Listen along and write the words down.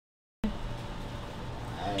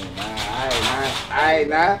Alright,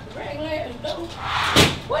 now.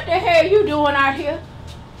 What the hell you doing out here?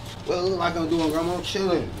 Well, it look like I'm doing, Grandma. I'm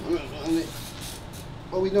chilling.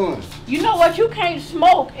 What we doing? You know what? You can't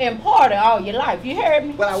smoke and party all your life. You heard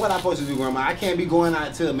me? What I supposed to do, Grandma? I can't be going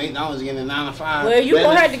out to McDonald's getting a 9 to 5. Well, you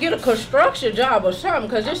gonna have to get a construction job or something,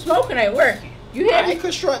 because this smoking ain't working. You hear me? I ain't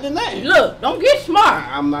constructing nothing. Look, don't get smart.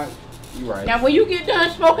 I'm not. You right. Now, when you get done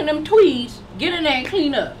smoking them tweeds, get in there and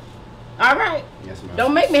clean up. All right? Yes, ma'am.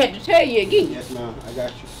 Don't make me have to tell you again. Yes, ma'am. I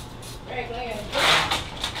got you.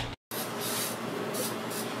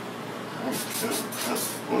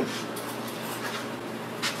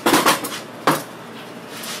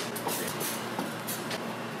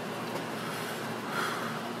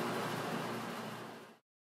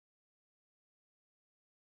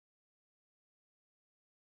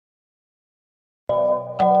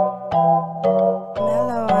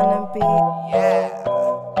 Mellow on the beat. Yeah.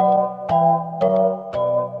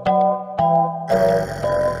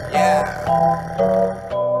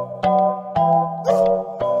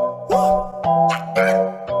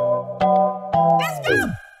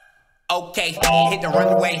 Okay, hit the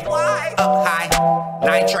runway, up high,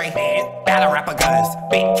 9 tray, battle rapper guns,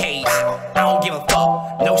 big cage, I don't give a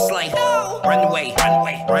fuck, no slay, runway,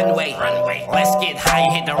 runway, runway, runway, let's get high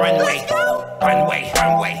and hit the runway, runway,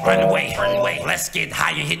 runway, runway, runway, let's get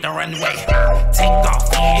high and hit the runway, take off,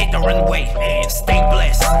 hit the runway, stay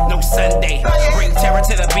blessed, no Sunday, bring terror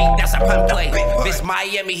to the beat, that's a pun play, this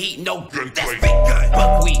Miami Heat, no good, that's big gun,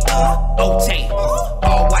 buckwheat, Ote,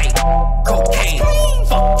 all white, cocaine,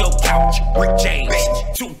 fuck your couch, Rick James,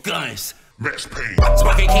 2 guns, Max Payne,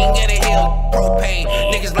 smoking king of the hill, propane,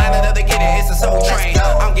 niggas lining up to get it, it's a soul train,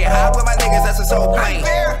 I'm getting high with my niggas, that's a soul plane,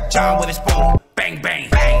 John with a spoon, bang bang,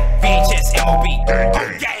 V.H.S, MOB,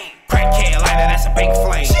 gang, crack can lighter, that's a big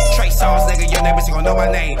flame, Trey Songz, nigga, your neighbors gon' know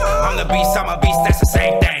my name, I'm the beast, I'm a beast, that's the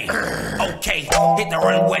same thing, okay, hit the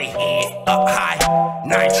runway, up high,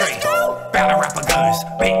 9 tray, battle rapper guns,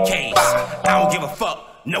 big cage, I don't give a fuck,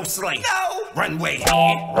 no slay, runway,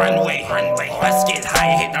 runway, runway, let's get high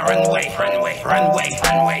and hit the runway, runway, runway,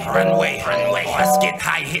 runway, runway, runway, let's get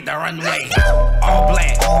high and hit the runway, all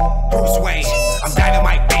black, Bruce Wayne, I'm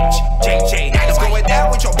dynamite bitch, JJ, it's going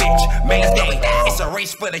down with your bitch, Mayday, it's a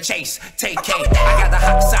race for the chase, take K, I got the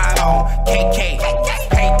hot sign on, KK,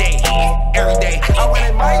 payday, every day, I went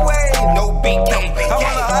in my way, no BK, I'm on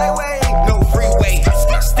the highway, no freeway,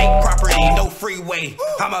 state property, no freeway,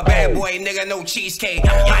 I'm a bad boy, nigga, no cheesecake,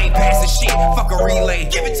 I ain't passing shit, fuck a relay,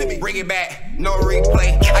 give it to me, bring it back, no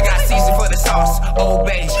replay, I got season for the sauce, Old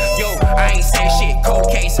Bay, yo, I ain't saying shit,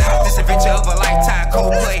 cold case, this adventure of a lifetime,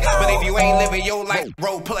 cold play, but if you ain't living your life,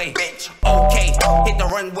 role play, bitch, okay, hit the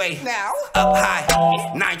runway, now, up high,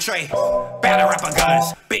 9 tray, battle rapper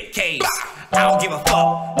guns, big cage, I don't give a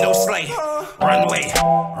fuck, no slay, runway,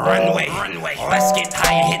 runway, runway, let's get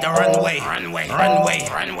high and hit the runway, runway, runway,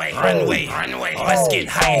 runway, runway, runway, let's get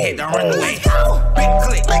high and hit the runway, big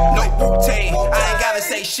click, no Wu-Tang, I ain't gotta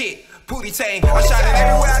say shit, Pootie Tang, I'm shining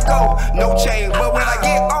everywhere I go, no chain, but when I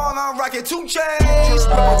get on, I'm rocking 2 chains,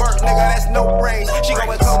 purple work, nigga, that's no brains, she go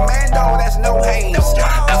with commando, that's no Hanes,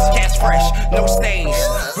 outcast fresh, no stains,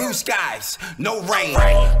 blue skies, no rain,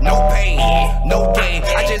 no pain, no gain,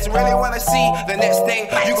 I just really wanna see the next thing,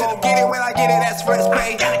 you gon' get it when I get it, that's flex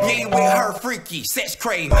pay, me with her freaky, sex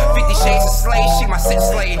crave, 50 shades of slave, she my sex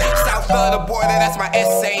slave, south of the border, that's my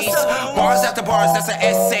essays, bars after bars, that's an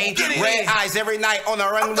essay, red eyes every night on the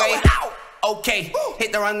runway, okay,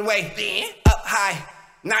 hit the runway, up high,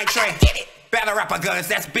 9 tray, battle rapper guns,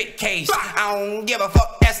 that's big case, I don't give a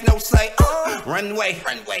fuck, that's no slay, runway,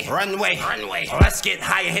 runway, runway, runway, let's get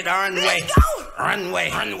high and hit the runway, runway,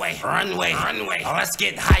 runway, runway, runway, let's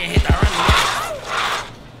get high and hit the runway.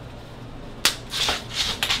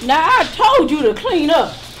 Now, I told you to clean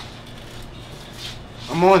up.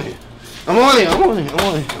 I'm on it. I'm on it. I'm on it. I'm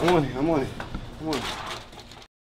on it. I'm on it. I'm on it. I'm on it.